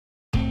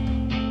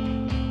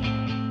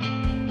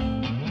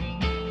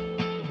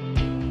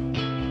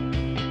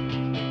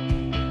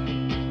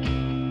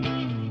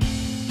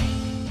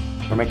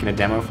We're making a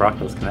demo for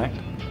Oculus Connect.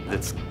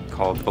 It's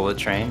called Bullet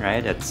Train,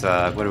 right? It's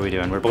what are we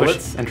doing? We're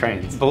Bullets and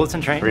trains. Bullets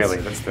and trains. Really,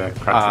 that's the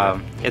crux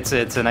of it.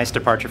 It's a nice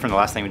departure from the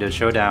last thing we did,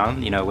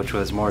 Showdown, which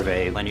was more of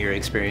a linear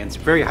experience,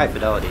 very high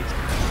fidelity.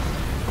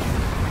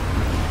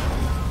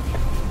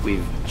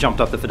 We've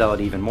jumped up the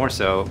fidelity even more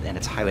so, and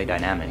it's highly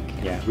dynamic.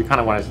 Yeah, we kind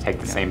of wanted to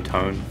take the same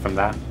tone from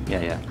that.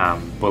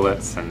 Yeah.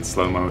 Bullets and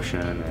slow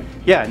motion. And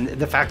yeah, and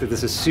the fact that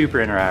this is super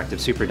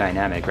interactive, super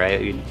dynamic,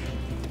 right?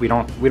 We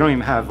don't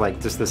even have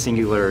like just the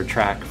singular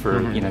track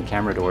for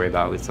camera to worry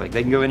about. It's like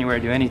they can go anywhere,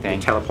 do anything.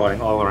 We're teleporting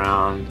all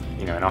around.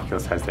 And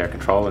Oculus has their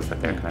controllers that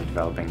they're kind of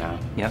developing now.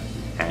 Yep.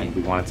 And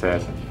we wanted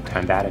to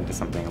turn that into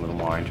something a little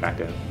more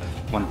interactive.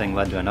 One thing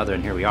led to another,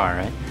 and here we are,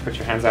 right? Put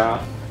your hands out.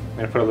 I'm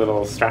going to put a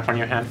little strap on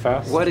your hand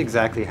first. What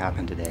exactly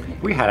happened today?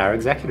 We had our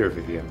executive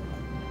review.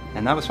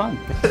 And that was fun.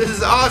 This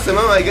is awesome,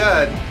 oh my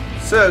god.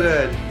 So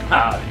good.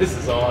 This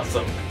is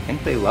awesome. I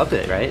think they loved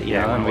it, right?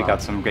 Yeah, And we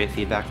got some great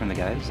feedback from the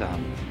guys.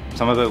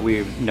 Some of it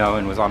we know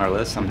and was on our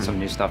list, some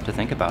new stuff to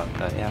think about.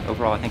 But yeah,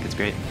 overall I think it's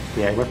great.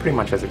 Yeah, we're pretty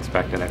much as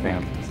expected, I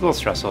think. It's a little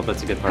stressful, but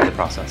it's a good part of the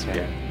process, right?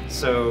 Yeah.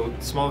 So,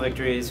 small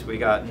victories. We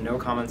got no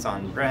comments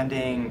on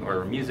branding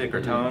or music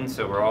or tone,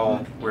 so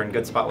we're in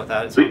good spot with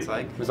that, it sounds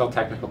like. It was all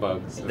technical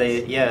bugs.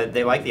 They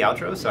like the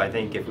outro, so I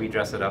think if we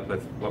dress it up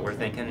with what we're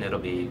thinking, it'll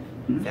be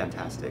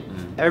fantastic.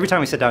 Every time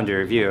we sit down to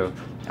review,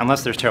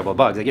 unless there's terrible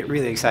bugs, I get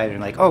really excited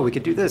and like, oh, we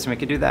could do this and we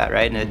could do that,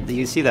 right? And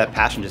you see that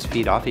passion just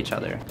feed off each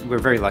other. We're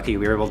very lucky.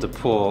 We were able to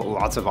pull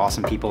lots of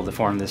awesome people to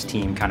form this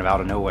team kind of out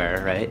of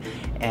nowhere, right?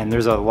 And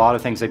there's a lot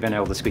of things they've been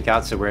able to squeak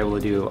out, so we're able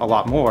to do a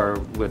lot more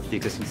with the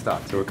existing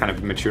stuff. So we're kind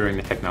of maturing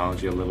the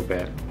technology a little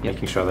bit,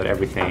 making sure that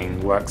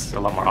everything works a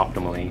lot more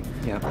optimally.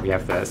 Yep. We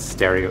have the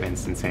stereo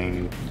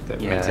instancing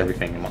that makes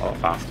everything a lot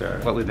faster.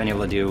 What we've been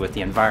able to do with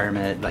the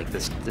environment, like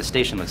the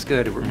station looks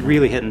good. We're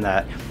really hitting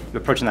that,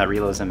 approaching that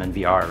realism in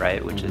VR,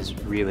 right? Which is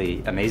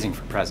really amazing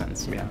for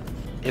presence. Yeah.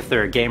 If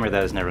they're a gamer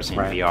that has never seen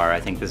Right. VR, I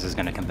think this is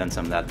going to convince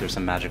them that there's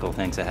some magical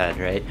things ahead,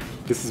 right?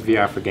 This is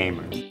VR for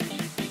gamers.